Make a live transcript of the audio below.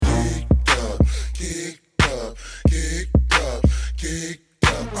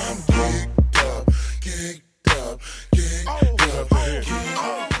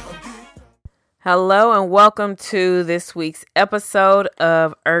Hello and welcome to this week's episode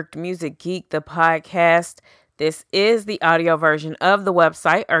of Irked Music Geek, the podcast. This is the audio version of the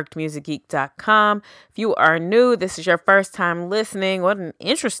website, irkedmusicgeek.com. If you are new, this is your first time listening. What an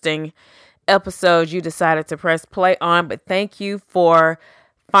interesting episode you decided to press play on, but thank you for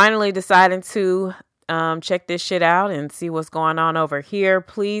finally deciding to check this shit out and see what's going on over here.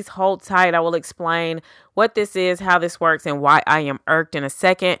 Please hold tight. I will explain what this is, how this works, and why I am irked in a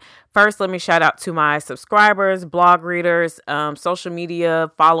second. First, let me shout out to my subscribers, blog readers, social media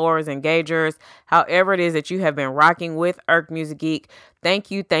followers, engagers, however it is that you have been rocking with Irked Music Geek.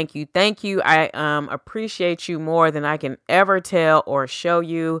 Thank you, thank you, thank you. I appreciate you more than I can ever tell or show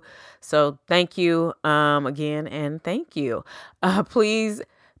you. So thank you again, and thank you. Please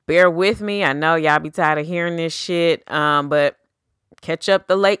bear with me. I know y'all be tired of hearing this shit, but catch up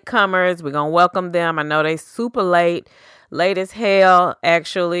the latecomers. We're going to welcome them. I know they super late as hell,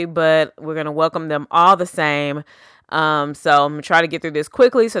 actually, but we're going to welcome them all the same. So I'm going to try to get through this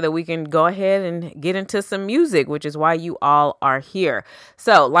quickly so that we can go ahead and get into some music, which is why you all are here.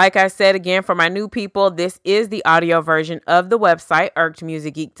 So like I said, again, for my new people, this is the audio version of the website,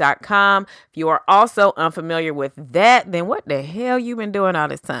 irkedmusicgeek.com. If you are also unfamiliar with that, then what the hell you been doing all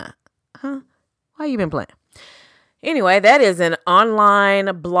this time? Huh? Why you been playing? Anyway, that is an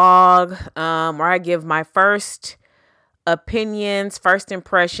online blog where I give my first opinions, first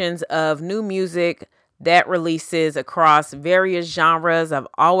impressions of new music that releases across various genres. I've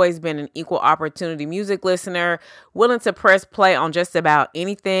always been an equal opportunity music listener, willing to press play on just about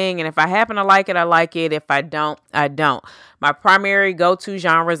anything. And if I happen to like it, I like it. If I don't, I don't. My primary go-to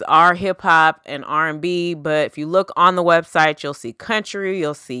genres are hip hop and R&B. But if you look on the website, you'll see country,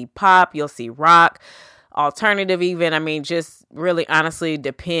 you'll see pop, you'll see rock, alternative even. I mean, just really honestly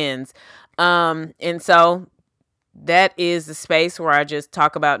depends. And so that is the space where I just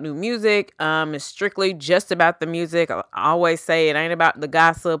talk about new music. It's strictly just about the music. I always say it ain't about the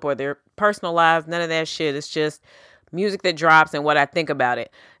gossip or their personal lives. None of that shit. It's just music that drops and what I think about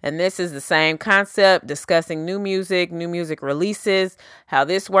it. And this is the same concept, discussing new music releases. How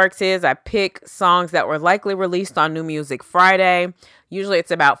this works is I pick songs that were likely released on New Music Friday. Usually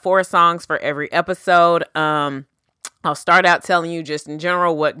it's about 4 songs for every episode. I'll start out telling you just in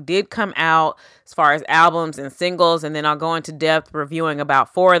general what did come out as far as albums and singles, and then I'll go into depth reviewing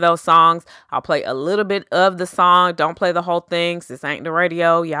about 4 of those songs. I'll play a little bit of the song. Don't play the whole thing. This ain't the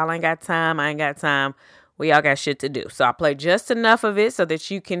radio. Y'all ain't got time. I ain't got time. We all got shit to do. So I'll play just enough of it so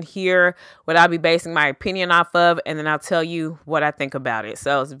that you can hear what I'll be basing my opinion off of, and then I'll tell you what I think about it.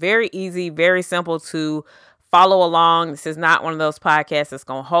 So it's very easy, very simple to follow along. This is not one of those podcasts that's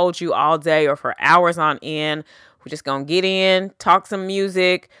going to hold you all day or for hours on end. We're just going to get in, talk some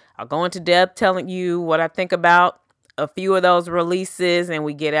music. I'll go into depth telling you what I think about a few of those releases, and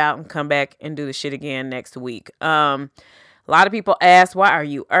we get out and come back and do the shit again next week. A lot of people ask, why are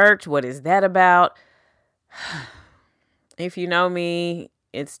you irked? What is that about? If you know me,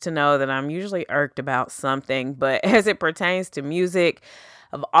 it's to know that I'm usually irked about something, but as it pertains to music,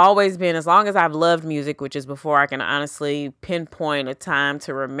 I've always been, as long as I've loved music, which is before I can honestly pinpoint a time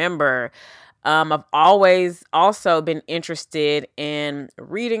to remember, I've always also been interested in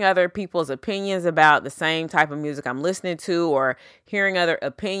reading other people's opinions about the same type of music I'm listening to, or hearing other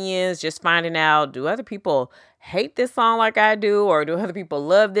opinions, just finding out, do other people hate this song like I do, or do other people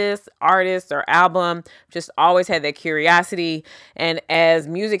love this artist or album? Just always had that curiosity. And as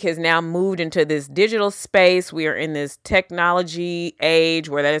music has now moved into this digital space, we are in this technology age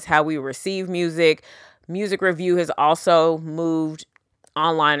where that is how we receive music. Music review has also moved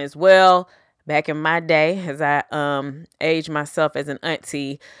online as well. Back in my day, as I age myself as an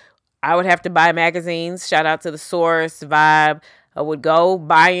auntie, I would have to buy magazines. Shout out to The Source, Vibe. I would go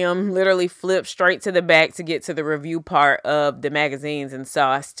buy them, literally flip straight to the back to get to the review part of the magazines. And so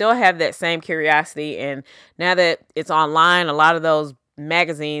I still have that same curiosity. And now that it's online, a lot of those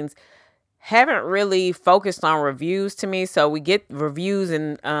magazines haven't really focused on reviews to me. So we get reviews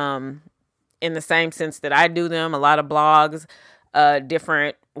in the same sense that I do them. A lot of blogs,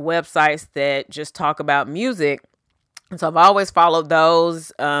 different websites that just talk about music. And so I've always followed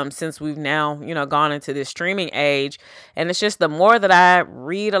those since we've now, gone into this streaming age. And it's just the more that I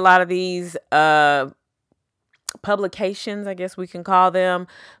read a lot of these publications, I guess we can call them,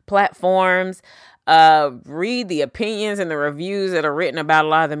 platforms, read the opinions and the reviews that are written about a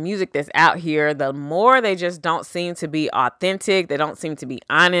lot of the music that's out here, the more they just don't seem to be authentic. They don't seem to be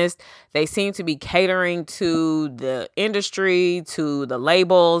honest. They seem to be catering to the industry, to the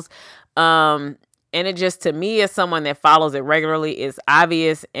labels. And it just, to me, as someone that follows it regularly, is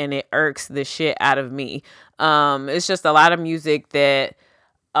obvious, and it irks the shit out of me. It's just a lot of music that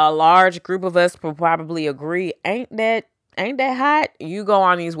a large group of us will probably agree ain't that hot. You go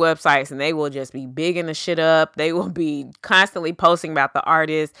on these websites and they will just be bigging the shit up. They will be constantly posting about the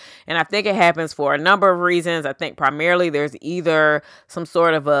artist. And I think it happens for a number of reasons. I think primarily there's either some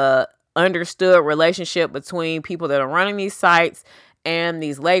sort of a understood relationship between people that are running these sites and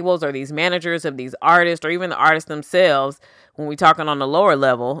these labels or these managers of these artists, or even the artists themselves when we're talking on the lower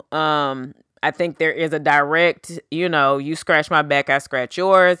level. I think there is a direct, you scratch my back, I scratch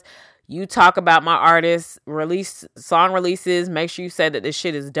yours. You talk about my artists, release song releases, make sure you say that this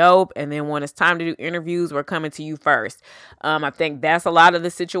shit is dope. And then when it's time to do interviews, we're coming to you first. I think that's a lot of the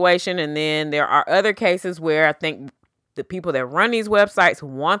situation. And then there are other cases where I think the people that run these websites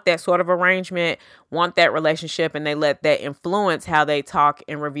want that sort of arrangement, want that relationship, and they let that influence how they talk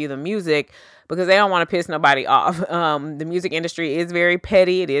and review the music because they don't want to piss nobody off. The music industry is very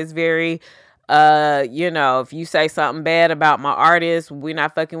petty. It is very, if you say something bad about my artist, we're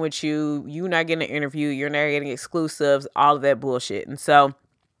not fucking with you. You're not getting an interview. You're not getting exclusives, all of that bullshit. And so,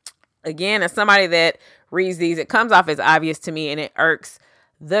 again, as somebody that reads these, it comes off as obvious to me and it irks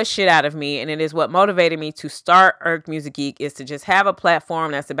the shit out of me. And it is what motivated me to start Irked Music Geek, is to just have a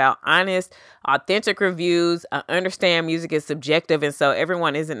platform that's about honest, authentic reviews. I understand music is subjective, and so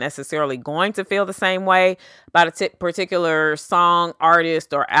everyone isn't necessarily going to feel the same way about a particular song,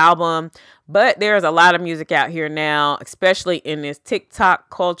 artist, or album. But there's a lot of music out here now, especially in this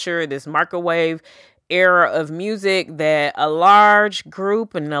TikTok culture, this microwave era of music, that a large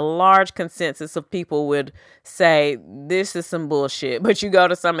group and a large consensus of people would say this is some bullshit. But you go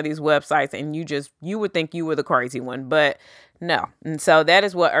to some of these websites and you would think you were the crazy one, but no. And so that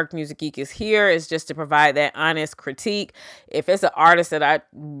is what Irked Music Geek is here, is just to provide that honest critique. If it's an artist that I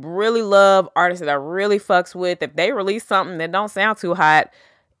really love, artist that I really fucks with, if they release something that don't sound too hot,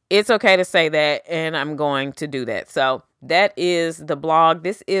 it's okay to say that, and I'm going to do that. So that is the blog.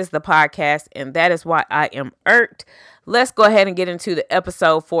 This is the podcast, and that is why I am irked. Let's go ahead and get into the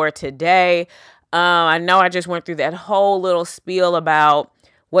episode for today. I know I just went through that whole little spiel about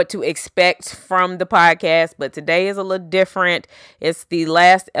what to expect from the podcast, but today is a little different. It's the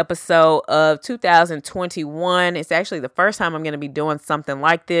last episode of 2021. It's actually the first time I'm going to be doing something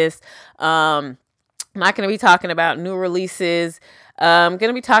like this. I'm not going to be talking about new releases. I'm going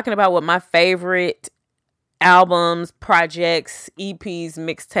to be talking about what my favorite albums, projects, EPs,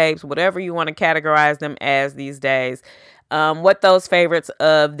 mixtapes, whatever you want to categorize them as these days, what those favorites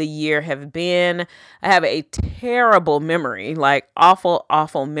of the year have been. I have a terrible memory, like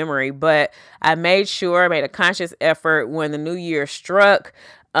awful memory, but I made a conscious effort when the new year struck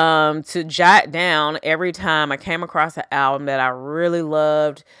to jot down every time I came across an album that I really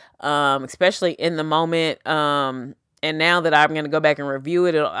loved, especially in the moment. And now that I'm going to go back and review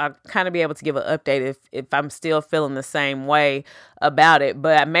it, I'll kind of be able to give an update if I'm still feeling the same way about it.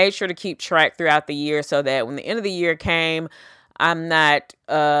 But I made sure to keep track throughout the year so that when the end of the year came, I'm not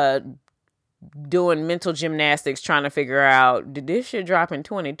doing mental gymnastics trying to figure out, did this shit drop in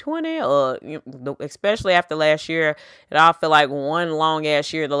 2020? Or especially after last year, it all feel like one long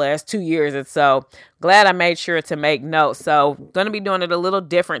ass year the last 2 years. And so glad I made sure to make notes. So going to be doing it a little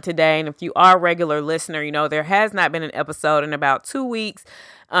different today. And if you are a regular listener, there has not been an episode in about 2 weeks.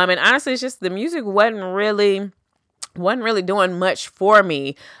 And honestly, it's just the music wasn't really doing much for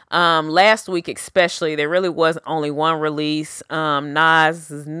me. Last week especially, there really was only one release.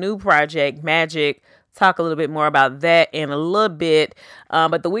 Nas's new project, Magic. Talk a little bit more about that in a little bit.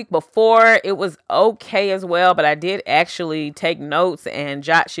 But the week before, it was okay as well. But I did actually take notes and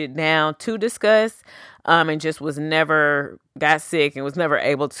jot shit down to discuss. And just got sick and was never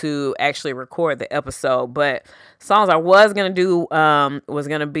able to actually record the episode. But songs I was going to do was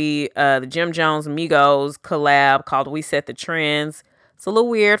going to be the Jim Jones Migos collab called We Set the Trends. It's a little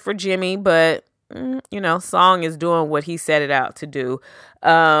weird for Jimmy, but song is doing what he set it out to do.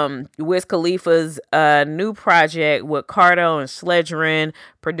 Wiz Khalifa's new project with Cardo and Sledgerin,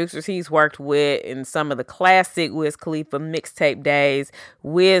 producers he's worked with in some of the classic Wiz Khalifa mixtape days.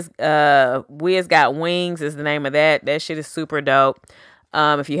 Wiz Got Wings is the name of that. That shit is super dope.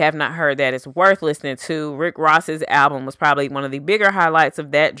 If you have not heard that, it's worth listening to. Rick Ross's album was probably one of the bigger highlights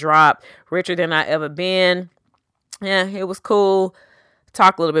of that drop. Richer Than I Ever Been. Yeah, it was cool.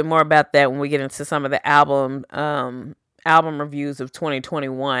 Talk a little bit more about that when we get into some of the album reviews of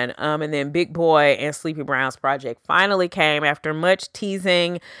 2021. And then Big Boy and Sleepy Brown's project finally came after much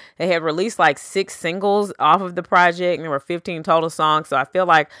teasing. They had released like 6 singles off of the project, and there were 15 total songs. So I feel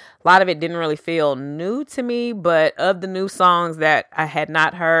like a lot of it didn't really feel new to me, but of the new songs that I had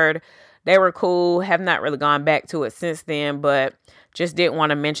not heard, they were cool. Have not really gone back to it since then, but just didn't want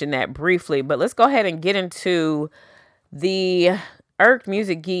to mention that briefly. But let's go ahead and get into the Irked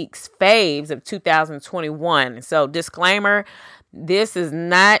Music Geek's faves of 2021. So disclaimer, this is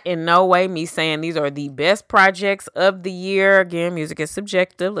not in no way me saying these are the best projects of the year. Again, music is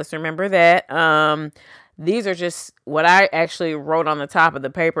subjective. Let's remember that. These are just what I actually wrote on the top of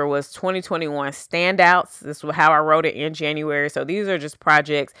the paper was 2021 standouts. This is how I wrote it in January. So these are just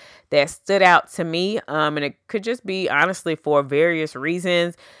projects that stood out to me. And it could just be honestly for various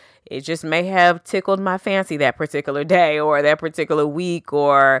reasons. It just may have tickled my fancy that particular day or that particular week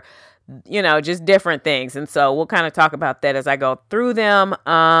or, just different things. And so we'll kind of talk about that as I go through them.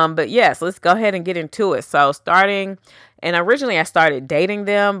 But yes, let's go ahead and get into it. So and originally I started dating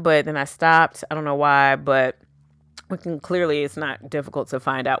them, but then I stopped. I don't know why, but it's not difficult to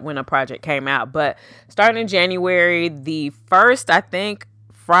find out when a project came out. But starting in January, the first, I think,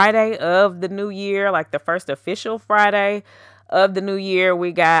 Friday of the new year, like the first official Friday of the new year,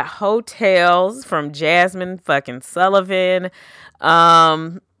 we got Hotels from Jazmine fucking Sullivan.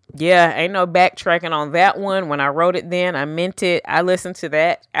 Yeah, ain't no backtracking on that one. When I wrote it then, I meant it. I listened to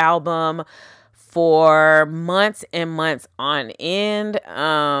that album for months and months on end.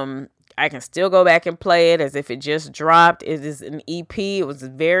 I can still go back and play it as if it just dropped. It is an EP. It was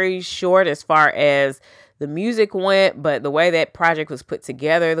very short as far as the music went, but the way that project was put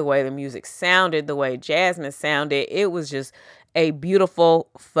together, the way the music sounded, the way Jazmine sounded, it was just a beautiful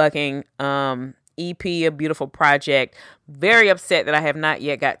fucking EP, a beautiful project. Very upset that I have not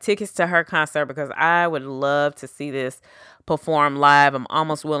yet got tickets to her concert because I would love to see this perform live. I'm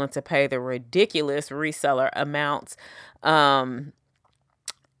almost willing to pay the ridiculous reseller amounts. But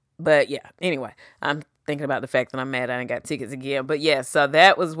yeah, anyway, I'm thinking about the fact that I'm mad I didn't got tickets again. But yeah, so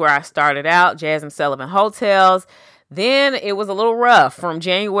that was where I started out, Jazmine Sullivan Hotels. Then it was a little rough from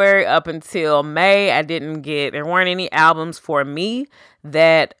January up until May. There weren't any albums for me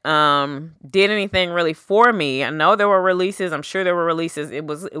that did anything really for me. I know there were releases. I'm sure there were releases. It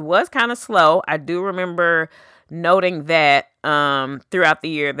was kind of slow. I do remember noting that throughout the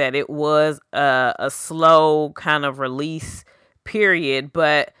year that it was a slow kind of release period,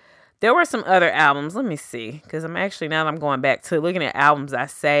 but there were some other albums. Let me see, because now that I'm going back to looking at albums I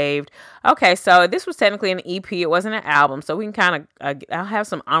saved. Okay, so this was technically an EP. It wasn't an album, so we can kind of, I'll have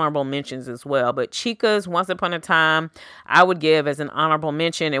some honorable mentions as well. But Chika's Once Upon a Time, I would give as an honorable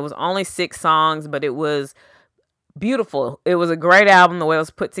mention. It was only 6 songs, but it was beautiful. It was a great album, the way it was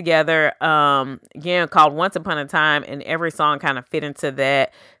put together. Again, called Once Upon a Time, and every song kind of fit into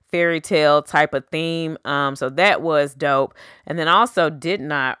that fairy tale type of theme. So that was dope. And then also Did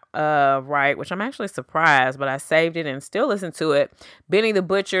Not write, which I'm actually surprised, but I saved it and still listen to it. Benny the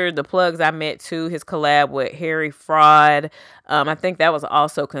Butcher, The Plugs I Met Too, his collab with Harry Fraud. I think that was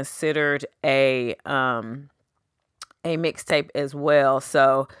also considered a mixtape as well.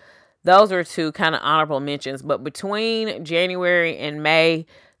 So those are 2 kind of honorable mentions. But between January and May,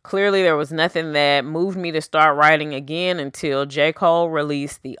 clearly there was nothing that moved me to start writing again until J. Cole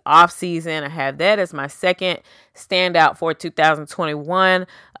released The Off Season. I have that as my second standout for 2021.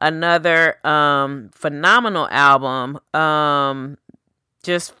 Another phenomenal album.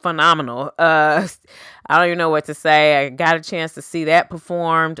 Just phenomenal. I don't even know what to say. I got a chance to see that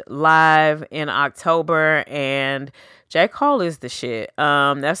performed live in October, and J. Cole is the shit.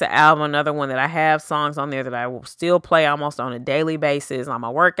 That's an album, another one that I have songs on there that I will still play almost on a daily basis on my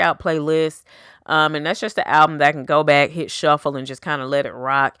workout playlist. And that's just an album that I can go back, hit shuffle, and just kind of let it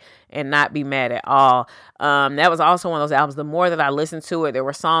rock and not be mad at all. That was also one of those albums, the more that I listened to it, there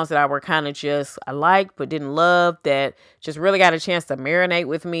were songs that I were kind of just, I liked but didn't love, that just really got a chance to marinate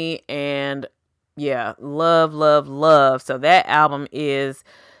with me. And yeah, love. So that album is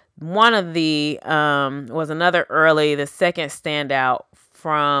one of the, was another the second standout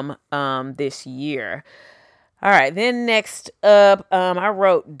from this year. All right, then next up, I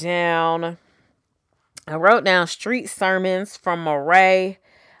wrote down Street Sermons from Moray.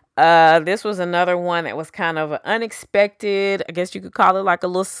 This was another one that was kind of unexpected. I guess you could call it like a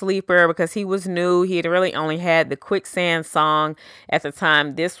little sleeper because he was new. He had really only had the Quicksand song at the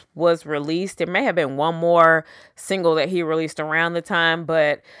time this was released. There may have been one more single that he released around the time,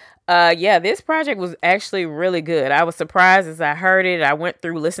 but yeah, this project was actually really good. I was surprised as I heard it. I went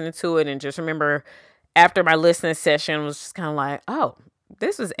through listening to it and just remember after my listening session was just kind of like, oh,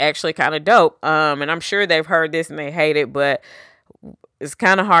 this is actually kind of dope. And I'm sure they've heard this and they hate it, but it's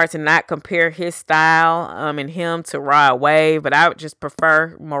kind of hard to not compare his style and him to Rod Wave, but I would just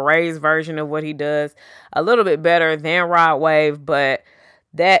prefer Moray's version of what he does a little bit better than Rod Wave. But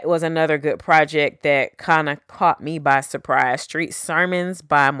that was another good project that kind of caught me by surprise. Street Sermons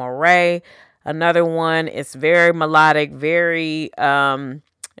by Moray. Another one. It's very melodic, very,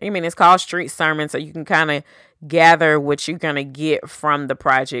 it's called Street Sermons, so you can kind of gather what you're gonna get from the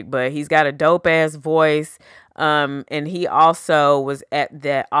project. But he's got a dope ass voice. And he also was at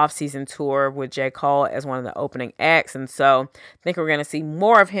that off-season tour with J. Cole as one of the opening acts. And so I think we're going to see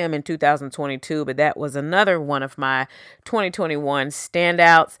more of him in 2022, but that was another one of my 2021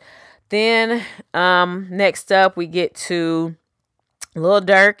 standouts. Then next up, we get to Lil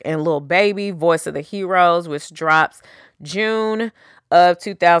Durk and Lil Baby, Voice of the Heroes, which drops June of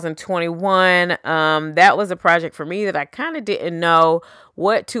 2021. That was a project for me that I kind of didn't know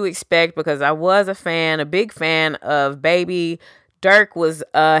what to expect because I was a big fan of Baby. Durk was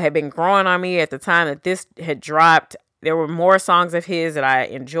had been growing on me at the time that this had dropped. There were more songs of his that I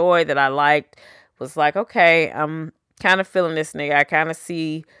enjoyed, that I liked. Was like, okay, I'm kind of feeling this nigga. I kind of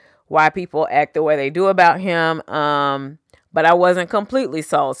see why people act the way they do about him. But I wasn't completely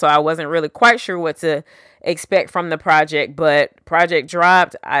sold, so I wasn't really quite sure what to expect from the project. But project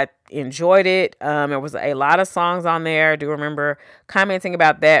dropped. I enjoyed it. There was a lot of songs on there. I do remember commenting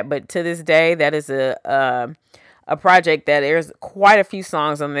about that. But to this day, that is a project that there's quite a few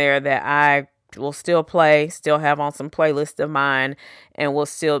songs on there that I will still play, still have on some playlists of mine, and we'll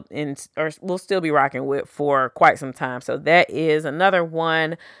still be rocking with for quite some time. So that is another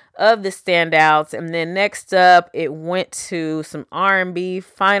one of the standouts. And then next up, it went to some R&B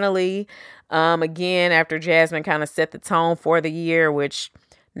finally. Again, after Jasmine kind of set the tone for the year, which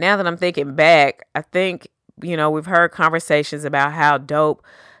now that I'm thinking back, I think, we've heard conversations about how dope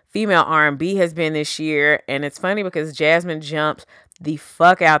female R&B has been this year. And it's funny because Jasmine jumped the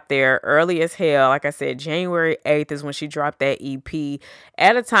fuck out there early as hell. Like I said, January 8th is when she dropped that EP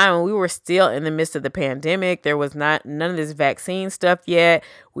at a time when we were still in the midst of the pandemic. There was none of this vaccine stuff yet.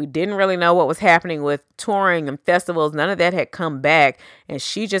 We didn't really know what was happening with touring and festivals. None of that had come back. And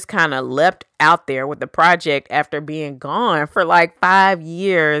she just kind of leapt out there with the project after being gone for like 5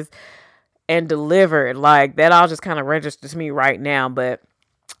 years and delivered. Like, that all just kind of registers to me right now. But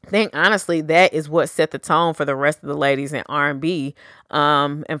I think honestly that is what set the tone for the rest of the ladies in R&B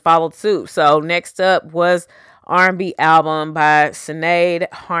and followed suit. So next up was R&B album by Sinead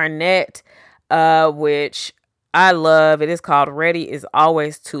Harnett, which I love. It is called Ready Is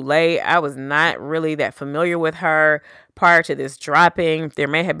Always Too Late. I was not really that familiar with her prior to this dropping. There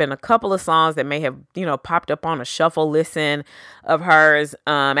may have been a couple of songs that may have, popped up on a shuffle listen of hers.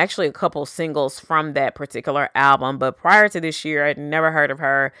 Actually a couple singles from that particular album. But prior to this year, I'd never heard of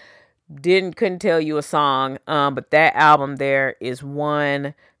her. Couldn't tell you a song. But that album there is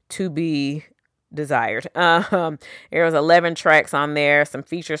one to be desired. There was 11 tracks on there, some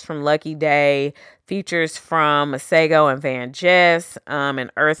features from Lucky Day, features from Masego and Van Jess, and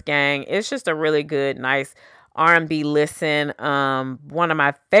Earth Gang. It's just a really good, nice R&B listen. One of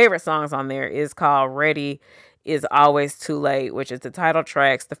my favorite songs on there is called Ready Is Always Too Late, which is the title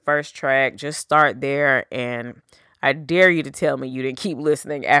track's the first track. Just start there, and I dare you to tell me you didn't keep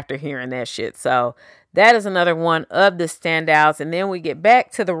listening after hearing that shit. So that is another one of the standouts. And then we get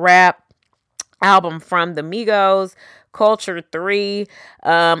back to the rap album from the Migos, Culture 3.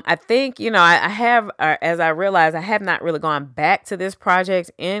 I think, I have, as I realized, I have not really gone back to this project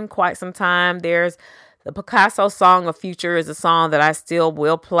in quite some time. There's the Picasso song of Future is a song that I still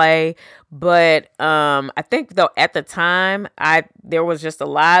will play. But I think, though, at the time, there was just a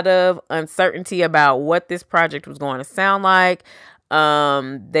lot of uncertainty about what this project was going to sound like.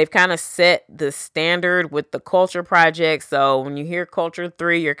 They've kind of set the standard with the Culture project. So when you hear Culture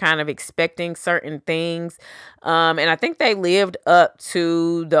 3, you're kind of expecting certain things. And I think they lived up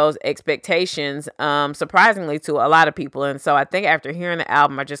to those expectations, surprisingly to a lot of people. And so I think after hearing the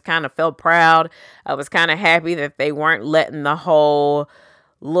album, I just kind of felt proud. I was kind of happy that they weren't letting the whole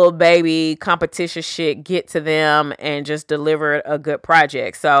Lil Baby competition shit get to them and just delivered a good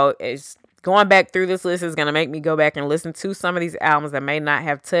project. So it's going back through this list is going to make me go back and listen to some of these albums that may not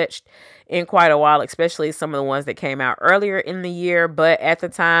have touched in quite a while, especially some of the ones that came out earlier in the year. But at the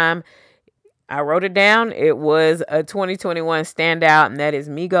time, I wrote it down. It was a 2021 standout, and that is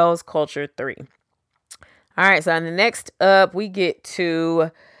Migos Culture 3. All right, so next up, we get to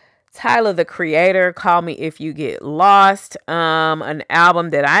Tyler, the Creator, Call Me If You Get Lost, an album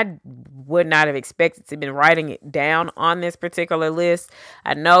that I would not have expected to have been writing it down on this particular list.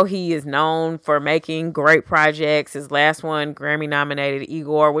 I know he is known for making great projects. His last one, Grammy nominated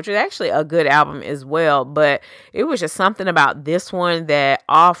Igor, which is actually a good album as well, but it was just something about this one that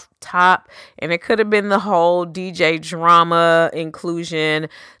off top, and it could have been the whole DJ drama inclusion,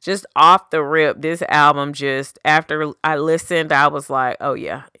 just off the rip. This album, just after I listened, I was like, oh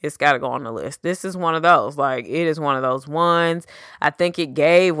yeah, it's got to go on the list. This is one of those, like, it is one of those ones. I think it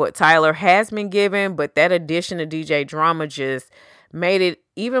gave what Tyler has been given, but that addition of DJ drama just made it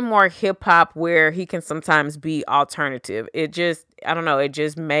even more hip hop where he can sometimes be alternative. It just, I don't know, it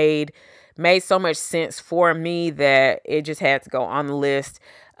just made so much sense for me that it just had to go on the list.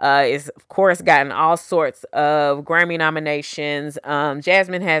 It's of course gotten all sorts of Grammy nominations.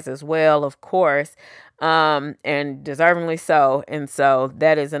 Jasmine has as well, of course, and deservingly so. And so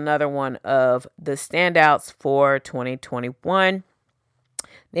that is another one of the standouts for 2021.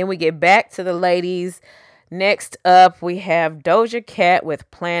 Then we get back to the ladies. Next up, we have Doja Cat with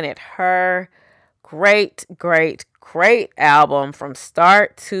Planet Her. Great, great, great album from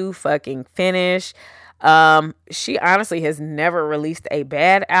start to fucking finish. She honestly has never released a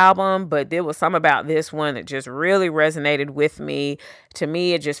bad album, but there was some about this one that just really resonated with me. To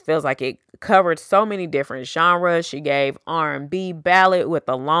me, it just feels like it covered so many different genres. She gave R&B ballad with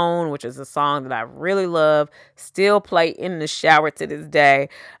Alone, which is a song that I really love, still play in the shower to this day.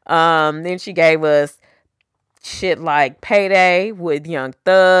 Then she gave us shit like Payday with Young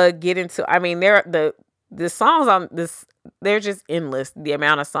Thug. The songs on this, they're just endless. The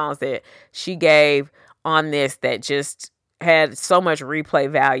amount of songs that she gave on this that just had so much replay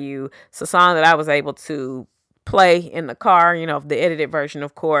value. It's a song that I was able to play in the car, the edited version,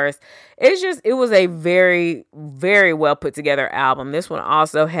 of course. It was a very, very well put together album. This one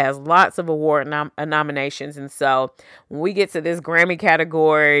also has lots of award nominations. And so when we get to this Grammy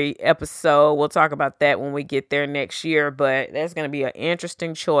category episode, we'll talk about that when we get there next year. But that's going to be an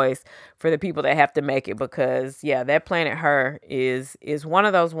interesting choice for the people that have to make it, because that Planet Her is one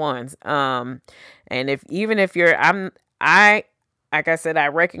of those ones. And like I said, I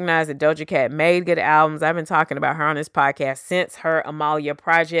recognize that Doja Cat made good albums. I've been talking about her on this podcast since her Amalia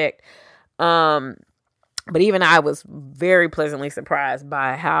project. But even I was very pleasantly surprised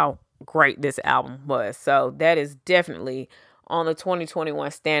by how great this album was. So that is definitely on the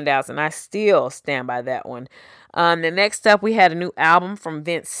 2021 standouts, and I still stand by that one. The next up, we had a new album from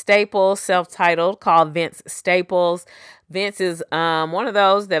Vince Staples, self-titled, called Vince Staples. Vince is one of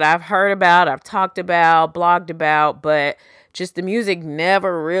those that I've heard about, I've talked about, blogged about, but just the music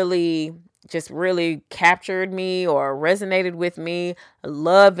never really captured me or resonated with me. I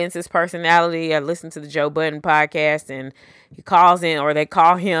love Vince's personality. I listen to the Joe Budden podcast, and he calls in, or they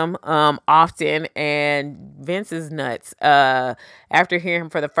call him often, and Vince is nuts. After hearing him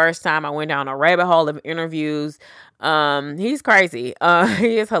for the first time, I went down a rabbit hole of interviews. He's crazy.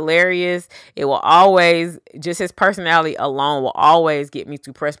 He is hilarious. It will always, just his personality alone will always get me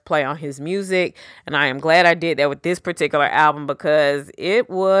to press play on his music. And I am glad I did that with this particular album, because it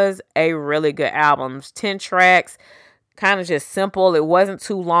was a really good album. It's 10 tracks, kind of just simple. It wasn't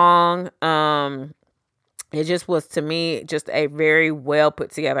too long. It just was, to me, just a very well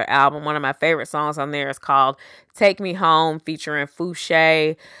put together album. One of my favorite songs on there is called Take Me Home, featuring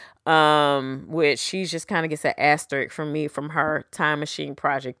Fouché, which she just kind of gets an asterisk from me from her Time Machine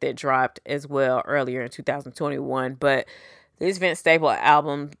project that dropped as well earlier in 2021. But this Vince Staples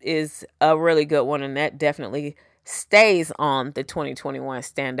album is a really good one, and that definitely stays on the 2021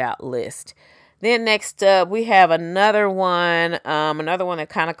 standout list. Then next up, we have another one that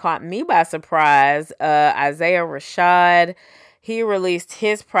kind of caught me by surprise. Isaiah Rashad, he released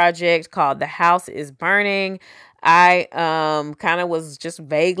his project called The House is Burning. I kind of was just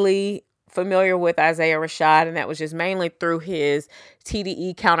vaguely familiar with Isaiah Rashad, and that was just mainly through his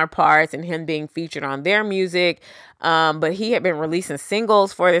TDE counterparts and him being featured on their music. But he had been releasing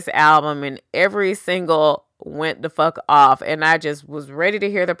singles for this album, and every single went the fuck off, and I just was ready to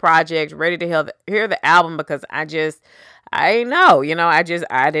hear the project, ready to hear the album, because I didn't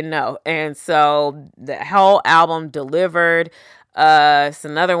know. And so the whole album delivered. It's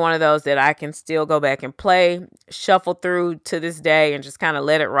another one of those that I can still go back and play, shuffle through to this day, and just kind of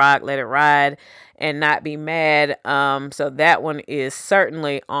let it rock, let it ride, and not be mad. So that one is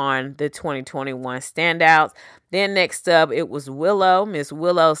certainly on the 2021 standouts. Then next up, it was Willow, Miss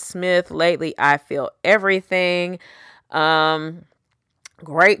Willow Smith, Lately I Feel Everything.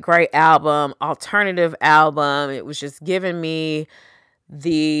 Great album, alternative album. It was just giving me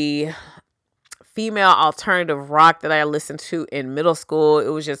the female alternative rock that I listened to in middle school. It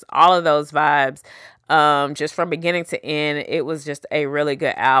was just all of those vibes, just from beginning to end. It was just a really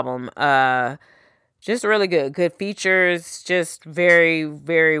good album. Just really good features, just very,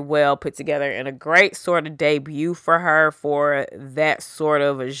 very well put together, and a great sort of debut for her for that sort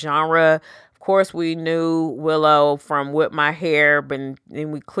of a genre. Of course, we knew Willow from Whip My Hair, and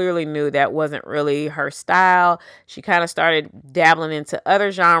we clearly knew that wasn't really her style. She kind of started dabbling into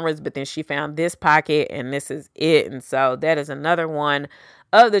other genres, but then she found this pocket, and this is it. And so that is another one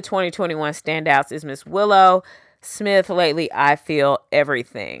of the 2021 standouts, is Miss Willow Smith, Lately I Feel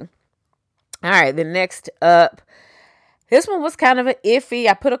Everything. All right, the next up, This one was kind of an iffy.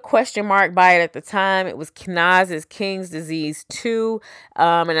 I put a question mark by it at the time. It was Nas's King's Disease 2.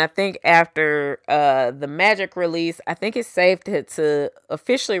 And I think after the Magic release, I think it's safe to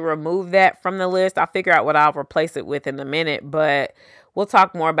officially remove that from the list. I'll figure out what I'll replace it with in a minute, but we'll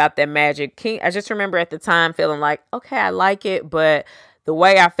talk more about that Magic. King. I just remember at the time feeling like, okay, I like it, but the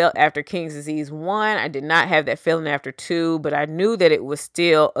way I felt after King's Disease 1, I did not have that feeling after 2, but I knew that it was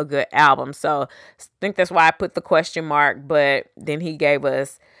still a good album. So I think that's why I put the question mark. But then he gave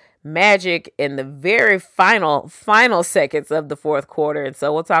us Magic in the very final seconds of the fourth quarter, and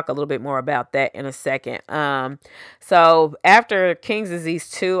so we'll talk a little bit more about that in a second. So after King's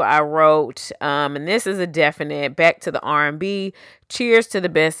Disease 2, I wrote, and this is a definite, back to the R&B. Cheers to the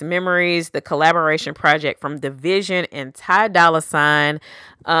Best Memories, the collaboration project from Division and Ty Dolla $ign.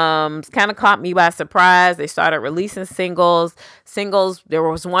 Kind of caught me by surprise. They started releasing singles. There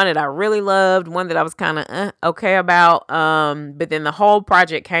was one that I really loved, one that I was kind of okay about. But then the whole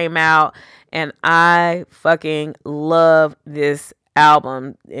project came out, and I fucking love this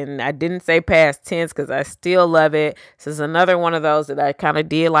album. And I didn't say past tense because I still love it. This is another one of those that I kind of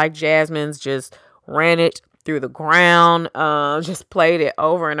did like Jasmine's, just ran it through the ground, just played it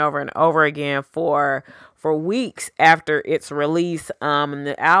over and over and over again for weeks after its release. And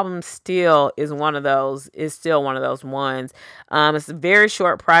the album still is one of those ones. It's a very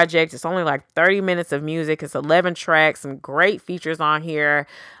short project. It's only like 30 minutes of music. It's 11 tracks, some great features on here.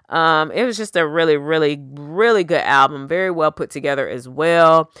 It was just a really, really, really good album. Very well put together as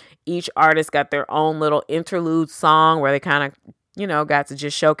well. Each artist got their own little interlude song where they kind of, got to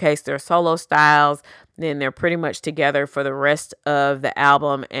just showcase their solo styles. Then they're pretty much together for the rest of the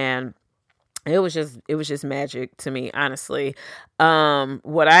album, and it was just magic to me, honestly.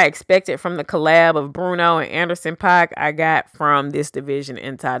 What I expected from the collab of Bruno and Anderson .Paak, I got from this Division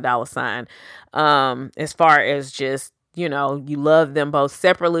and Ty Dolla $ign. As far as just, you love them both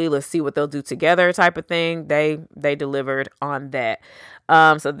separately, let's see what they'll do together type of thing. They delivered on that.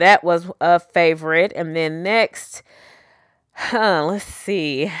 So that was a favorite. And then next, let's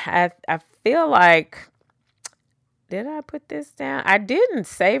see. I feel like, did I put this down? I didn't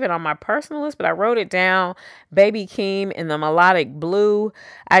save it on my personal list, but I wrote it down. Baby Keem in the Melodic Blue.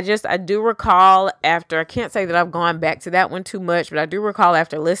 I do recall after, I can't say that I've gone back to that one too much, but I do recall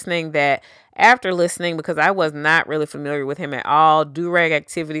after listening, because I was not really familiar with him at all, Do-Rag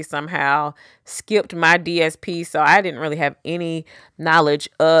Activity somehow skipped my DSP, so I didn't really have any knowledge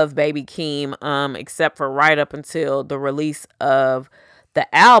of Baby Keem, except for right up until the release of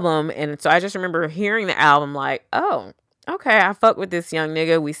the album. And so I just remember hearing the album like, oh, okay, I fuck with this young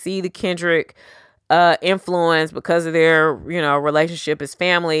nigga. We see the Kendrick influence because of their, relationship as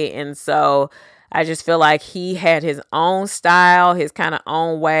family. And so I just feel like he had his own style, his kind of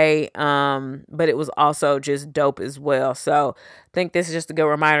own way. But it was also just dope as well. So I think this is just a good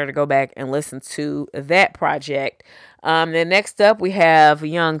reminder to go back and listen to that project. Then next up, we have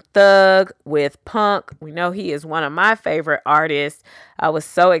Young Thug with Punk. We know he is one of my favorite artists. I was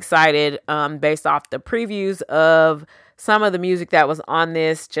so excited based off the previews of some of the music that was on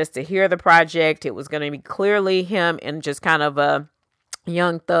this, just to hear the project. It was going to be clearly him in just kind of a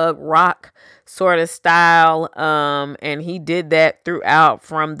Young Thug rock sort of style, and he did that throughout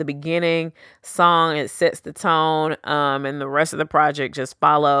from the beginning song. It sets the tone, and the rest of the project just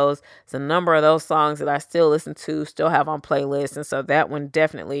follows. It's a number of those songs that I still listen to, still have on playlists, and so that one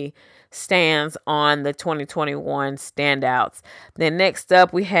definitely stands on the 2021 standouts. Then next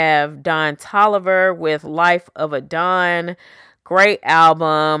up, we have Don Toliver with Life of a Don. Great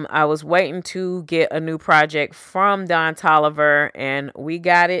album. I was waiting to get a new project from Don Toliver, and we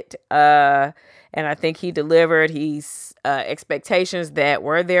got it. And I think he delivered. He's expectations that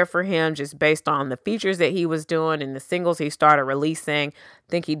were there for him just based on the features that he was doing and the singles he started releasing. I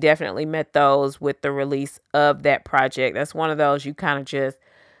think he definitely met those with the release of that project. That's one of those you kind of just,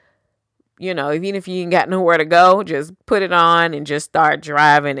 even if you ain't got nowhere to go, just put it on and just start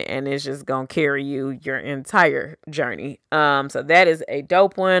driving, and it's just going to carry you your entire journey. So that is a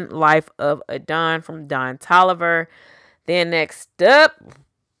dope one. Life of a Don from Don Toliver. Then next up,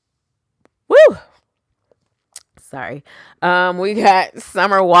 sorry. We got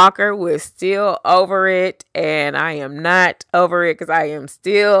Summer Walker with Still Over It, and I am not over it because I am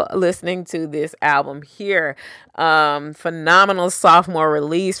still listening to this album here. Phenomenal sophomore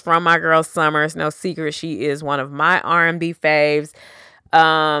release from my girl Summer. It's no secret she is one of my R&B faves.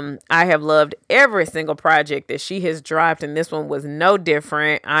 I have loved every single project that she has dropped, and this one was no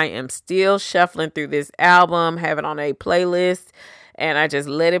different. I am still shuffling through this album, have it on a playlist, and I just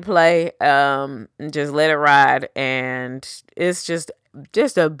let it play, just let it ride. And it's just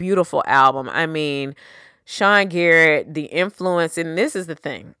a beautiful album. I mean, Sean Garrett, the influence, and this is the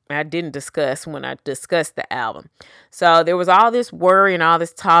thing I didn't discuss when I discussed the album. So there was all this worry and all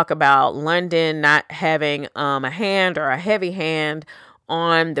this talk about London not having a hand or a heavy hand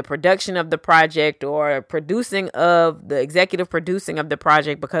on the production of the project or producing of the executive producing of the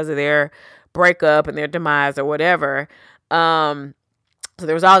project because of their breakup and their demise or whatever. So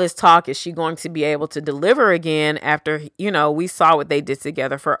there was all this talk, is she going to be able to deliver again after, we saw what they did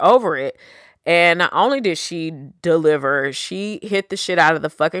together for Over It. And not only did she deliver, she hit the shit out of the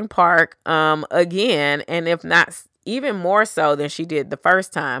fucking park again. And if not even more so than she did the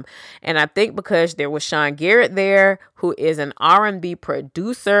first time. And I think because there was Sean Garrett there, who is an R&B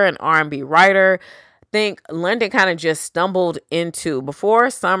producer, an R&B writer, think London kind of just stumbled into.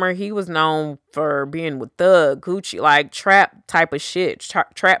 Before Summer, he was known for being with Thug, Gucci, like trap type of shit,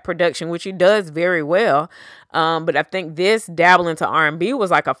 trap production, which he does very well. But I think this dabble into R&B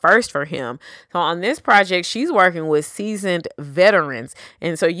was like a first for him. So on this project, she's working with seasoned veterans.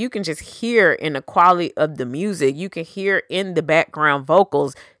 And so you can just hear in the quality of the music, you can hear in the background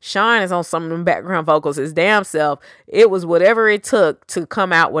vocals. Sean is on some of them background vocals his damn self. It was whatever it took to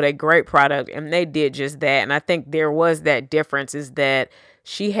come out with a great product. And they did just that. And I think there was that difference, is that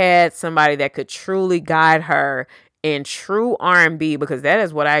she had somebody that could truly guide her in true R&B, because that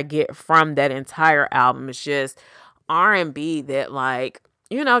is what I get from that entire album. It's just R&B that, like,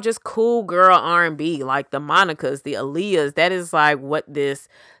 just cool girl R&B, like the Monicas, the Aaliyahs. That is like what this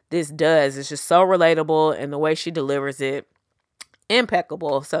does. It's just so relatable, and the way she delivers it,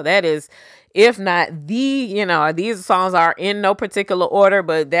 impeccable. So that is, if not these songs are in no particular order,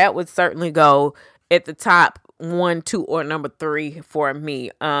 but that would certainly go at the top 1, 2, or number 3 for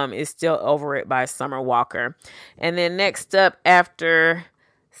me. Is still Over It by Summer Walker. And then next up after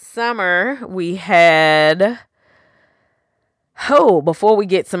Summer, we had, before we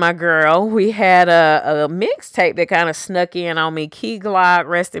get to my girl, we had a mixtape that kind of snuck in on me. Key Glock,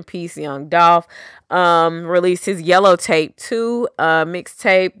 rest in peace, Young Dolph, released his Yellow Tape 2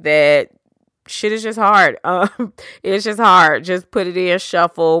 mixtape. That shit is just hard. It's just hard. Just put it in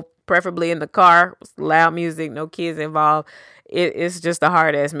shuffle, preferably in the car, loud music, no kids involved. It's just a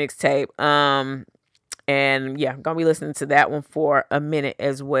hard ass mixtape. And yeah, I'm gonna be listening to that one for a minute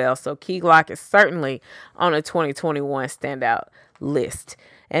as well. So Key Glock is certainly on a 2021 standout list.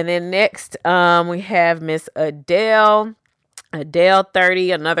 And then next, we have Miss Adele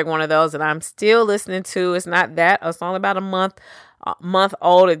 30, another one of those that I'm still listening to. It's not that, it's only about a month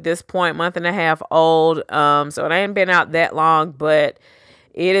old at this point, month and a half old. So it ain't been out that long, but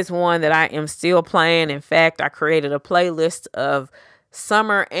it is one that I am still playing. In fact, I created a playlist of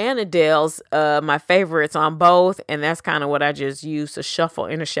Summer and Adele's, my favorites on both. And that's kind of what I just use to shuffle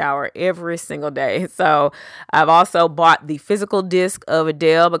in the shower every single day. So I've also bought the physical disc of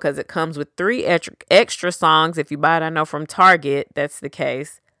Adele, because it comes with 3 extra songs. If you buy it, I know from Target, that's the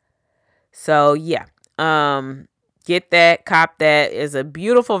case. So yeah, get that, cop that. Is a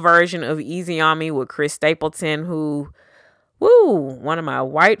beautiful version of Easy on Me with Chris Stapleton, who, one of my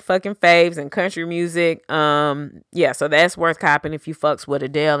white fucking faves in country music. Yeah, so that's worth copping if you fucks with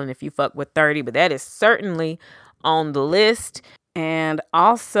Adele and if you fuck with 30, but that is certainly on the list. And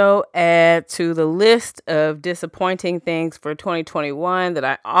also add to the list of disappointing things for 2021 that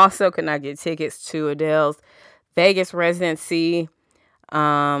I also could not get tickets to: Adele's Vegas residency.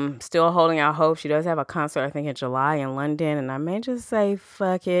 Still holding out hope. She does have a concert, I think, in July in London, and I may just say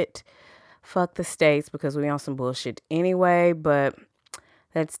fuck it. Fuck the States, because we on some bullshit anyway, but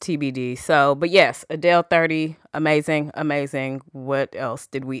that's TBD. So, but yes, Adele 30, amazing. What else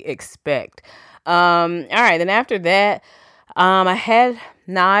did we expect? All right, then after that, I had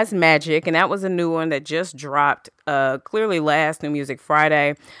Nas Magic, and that was a new one that just dropped, clearly last New Music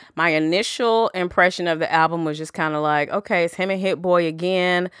Friday. My initial impression of the album was just kind of like, okay, it's him and Hit Boy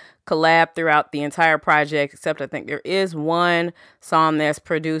again, collab throughout the entire project, except I think there is one song that's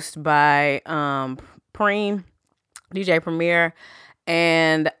produced by Preem, DJ Premier,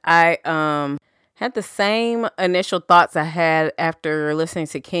 and I had the same initial thoughts I had after listening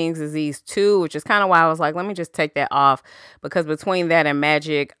to King's Disease 2, which is kind of why I was like, let me just take that off, because between that and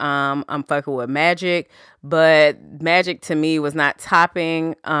Magic, I'm fucking with Magic, but Magic to me was not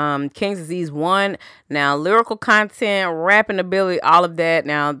topping King's Disease 1. Now, lyrical content, rapping ability, all of that.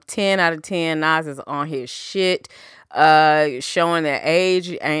 Now, 10 out of 10, Nas is on his shit. Showing that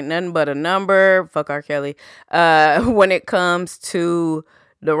age ain't nothing but a number. Fuck R. Kelly. When it comes to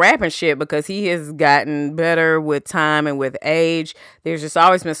the rapping shit, because he has gotten better with time and with age. There's just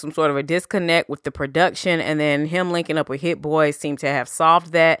always been some sort of a disconnect with the production, and then him linking up with Hit Boy seemed to have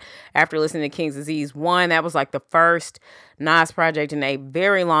solved that. After listening to King's Disease 1, that was like the first Nas project in a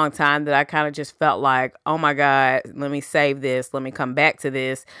very long time that I kind of just felt like, oh my God, let me save this. Let me come back to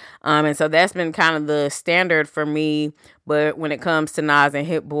this. And so that's been kind of the standard for me. But when it comes to Nas and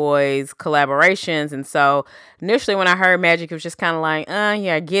Hit Boy's collaborations, and so initially when I heard Magic, it was just kind of like,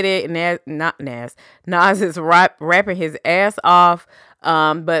 yeah, I get it. And Nas is rapping his ass off.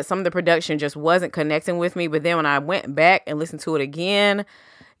 But some of the production just wasn't connecting with me. But then when I went back and listened to it again,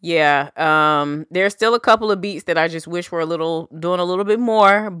 yeah, there's still a couple of beats that I just wish were doing a little bit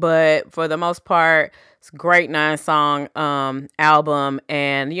more, but for the most part, it's a great 9-song album,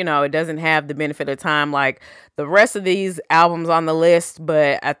 and it doesn't have the benefit of time like the rest of these albums on the list,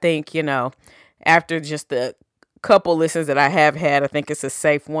 but I think after just the couple listens that I have had, I think it's a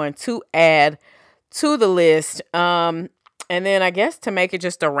safe one to add to the list. And then I guess to make it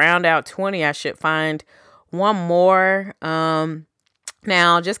just a round out 20, I should find one more.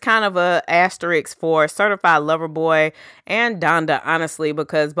 Now, just kind of a asterisk for Certified Lover Boy and Donda, honestly,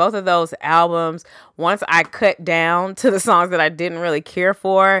 because both of those albums, once I cut down to the songs that I didn't really care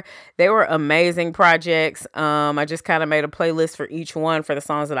for, they were amazing projects. I just kind of made a playlist for each one for the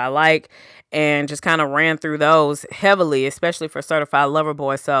songs that I like and just kind of ran through those heavily, especially for Certified Lover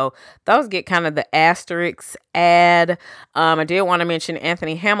Boy. So those get kind of the asterisks add. I did want to mention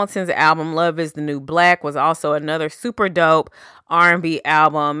Anthony Hamilton's album Love is the New Black was also another super dope R&B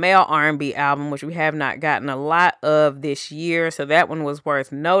album, male R&B album, which we have not gotten a lot of this year. So that one was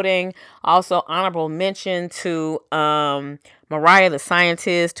worth noting. Also, honorable mention to Mariah the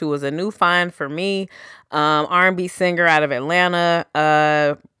Scientist, who was a new find for me. R&B singer out of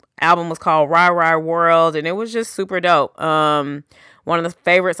Atlanta. Album was called Rah Rah World, and it was just super dope. One of the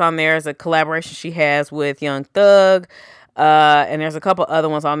favorites on there is a collaboration she has with Young Thug. And there's a couple other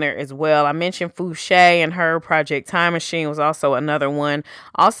ones on there as well. I mentioned Fouché and her project Time Machine was also another one.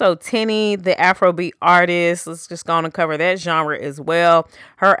 Also, Tinny, the Afrobeat artist. Let's just go on and cover that genre as well.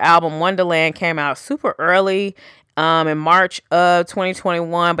 Her album Wonderland came out super early in March of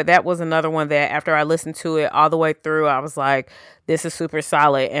 2021, but that was another one that after I listened to it all the way through, I was like, this is super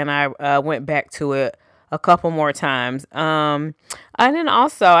solid, and I went back to it a couple more times. And then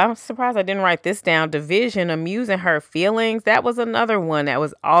also, I'm surprised I didn't write this down, Division, Amusing Her Feelings. That was another one that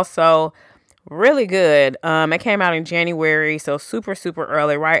was also really good. It came out in January, so super, super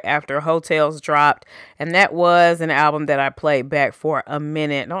early, right after Hotels dropped. And that was an album that I played back for a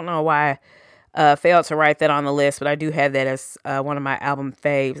minute. Don't know why I failed to write that on the list, but I do have that as one of my album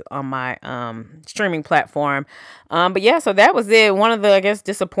faves on my streaming platform. But yeah, so that was it. One of the, I guess,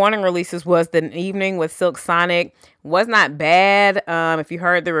 disappointing releases was The Evening with Silk Sonic. Was not bad. If you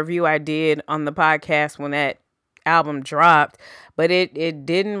heard the review I did on the podcast when that album dropped, but it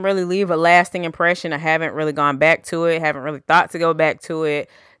didn't really leave a lasting impression. I haven't really gone back to it. Haven't really thought to go back to it.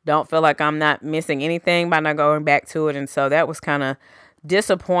 Don't feel like I'm not missing anything by not going back to it. And so that was kind of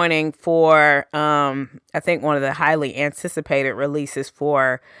disappointing for I think one of the highly anticipated releases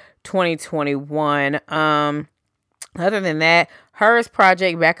for 2021. Other than that, Hers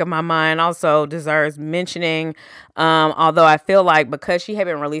project, Back of My Mind, also deserves mentioning. Although I feel like because she had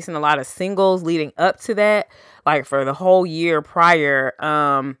been releasing a lot of singles leading up to that, like for the whole year prior,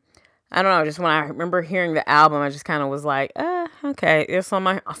 I don't know, just when I remember hearing the album, I just kind of was like, okay, there's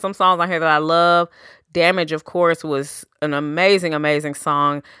some songs on here that I love. Damage, of course, was an amazing, amazing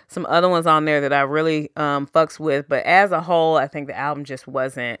song. Some other ones on there that I really fucks with. But as a whole, I think the album just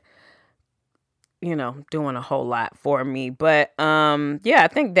wasn't, doing a whole lot for me. But yeah, I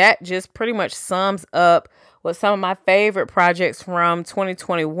think that just pretty much sums up what some of my favorite projects from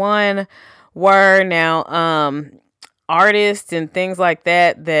 2021 were. Now, artists and things like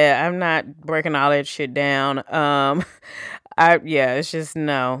that I'm not breaking all that shit down. It's just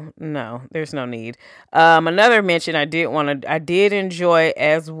no, there's no need. Another mention I did enjoy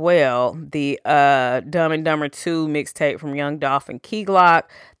as well, the Dumb and Dumber 2 mixtape from Young Dolph and Key Glock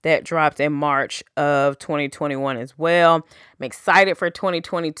that dropped in March of 2021 as well. I'm excited for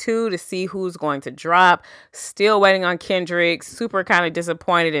 2022 to see who's going to drop. Still waiting on Kendrick. Super kind of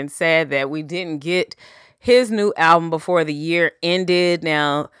disappointed and sad that we didn't get his new album before the year ended.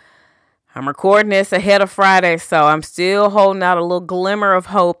 Now, I'm recording this ahead of Friday, so I'm still holding out a little glimmer of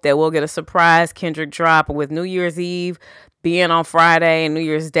hope that we'll get a surprise Kendrick drop. With New Year's Eve being on Friday and New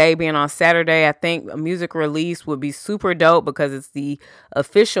Year's Day being on Saturday, I think a music release would be super dope because it's the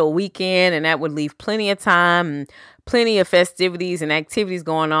official weekend, and that would leave plenty of time and plenty of festivities and activities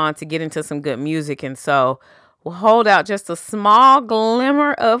going on to get into some good music. And so we'll hold out just a small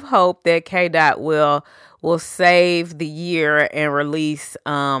glimmer of hope that K-Dot will save the year and release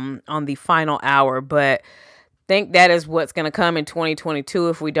on the final hour. But think that is what's going to come in 2022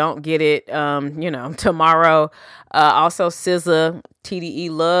 if we don't get it, tomorrow. Also, SZA, TDE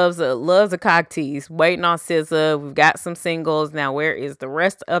loves a cock tease. Waiting on SZA. We've got some singles. Now, where is the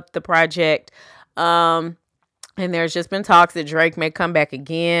rest of the project? And there's just been talks that Drake may come back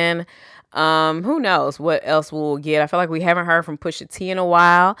again. Who knows what else we'll get. I feel like we haven't heard from Pusha T in a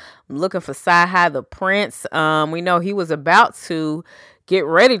while. I'm looking for Sci-Hi the Prince. We know he was about to get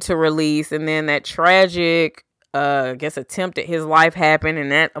ready to release, and then that tragic attempt at his life happened,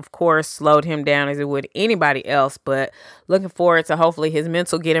 and that of course slowed him down as it would anybody else. But looking forward to hopefully his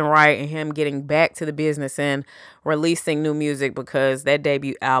mental getting right and him getting back to the business and releasing new music, because that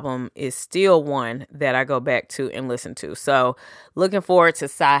debut album is still one that I go back to and listen to. So looking forward to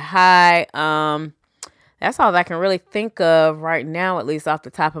Sci-Hi. That's all that I can really think of right now, at least off the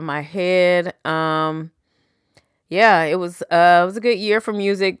top of my head. Yeah, it was a good year for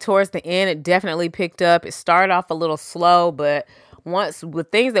music. Towards the end, it definitely picked up. It started off a little slow, but once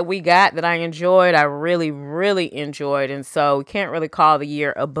with things that we got that I enjoyed, I really, really enjoyed. And so we can't really call the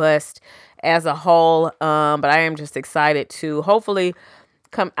year a bust as a whole. But I am just excited to hopefully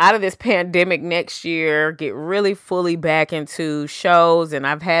come out of this pandemic next year, get really fully back into shows. And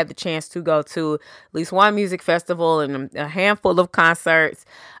I've had the chance to go to at least one music festival and a handful of concerts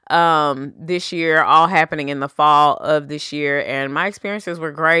this year, all happening in the fall of this year. And my experiences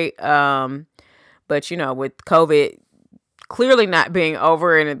were great. But with COVID clearly not being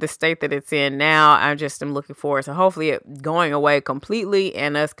over and at the state that it's in now, I just am looking forward to hopefully it going away completely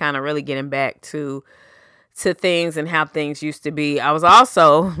and us kind of really getting back to things and how things used to be. I was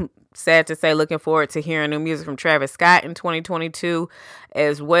also sad to say looking forward to hearing new music from Travis Scott in 2022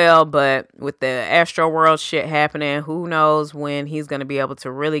 as well. But with the Astroworld shit happening, who knows when he's going to be able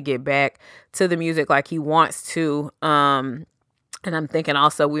to really get back to the music like he wants to. And I'm thinking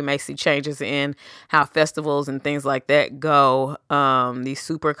also we may see changes in how festivals and things like that go. These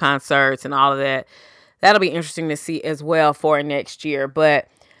super concerts and all of that. That'll be interesting to see as well for next year. But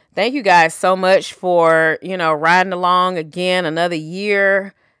thank you guys so much for, riding along again, another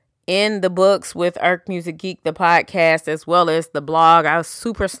year in the books with Irk Music Geek, the podcast, as well as the blog. I was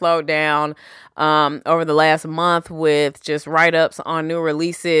super slowed down over the last month with just write-ups on new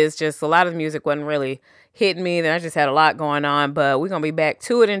releases. Just a lot of the music wasn't really hitting me. Then I just had a lot going on, but we're going to be back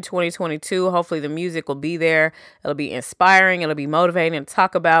to it in 2022. Hopefully the music will be there. It'll be inspiring. It'll be motivating to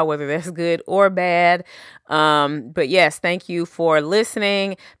talk about, whether that's good or bad. But yes, thank you for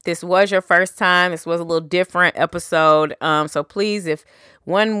listening. This was your first time. This was a little different episode. So please, if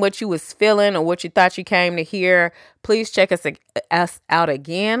what you was feeling or what you thought you came to hear, please check us out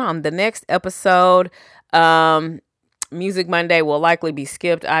again on the next episode. Music Monday will likely be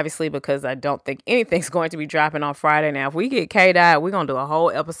skipped, obviously, because I don't think anything's going to be dropping on Friday. Now, if we get K-Dot, we're going to do a whole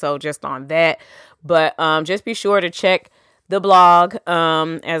episode just on that. But just be sure to check the blog,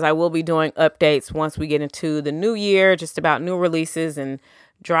 as I will be doing updates once we get into the new year, just about new releases and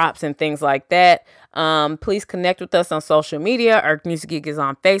drops and things like that. Please connect with us on social media. Irk Music Geek is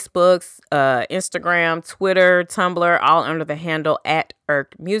on Facebook, Instagram, Twitter, Tumblr, all under the handle at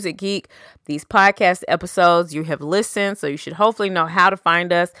Irk Music Geek. These podcast episodes you have listened, so you should hopefully know how to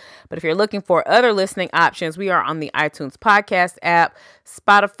find us. But if you're looking for other listening options, we are on the iTunes podcast app,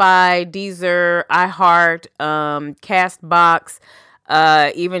 Spotify, Deezer, iHeart, Castbox.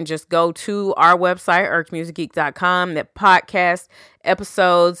 Even just go to our website, irkmusicgeek.com, that podcast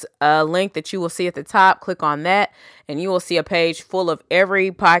episodes link that you will see at the top. Click on that and you will see a page full of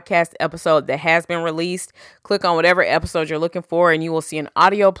every podcast episode that has been released. Click on whatever episode you're looking for and you will see an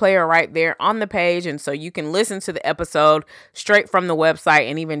audio player right there on the page. And so you can listen to the episode straight from the website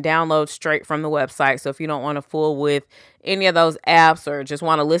and even download straight from the website. So if you don't want to fool with any of those apps or just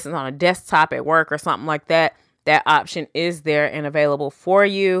want to listen on a desktop at work or something like that, that option is there and available for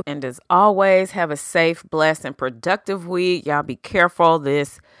you. And as always, have a safe, blessed, and productive week. Y'all be careful.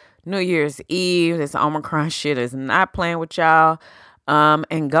 This New Year's Eve, this Omicron shit is not playing with y'all.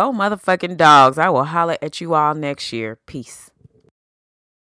 And go motherfucking dogs. I will holler at you all next year. Peace.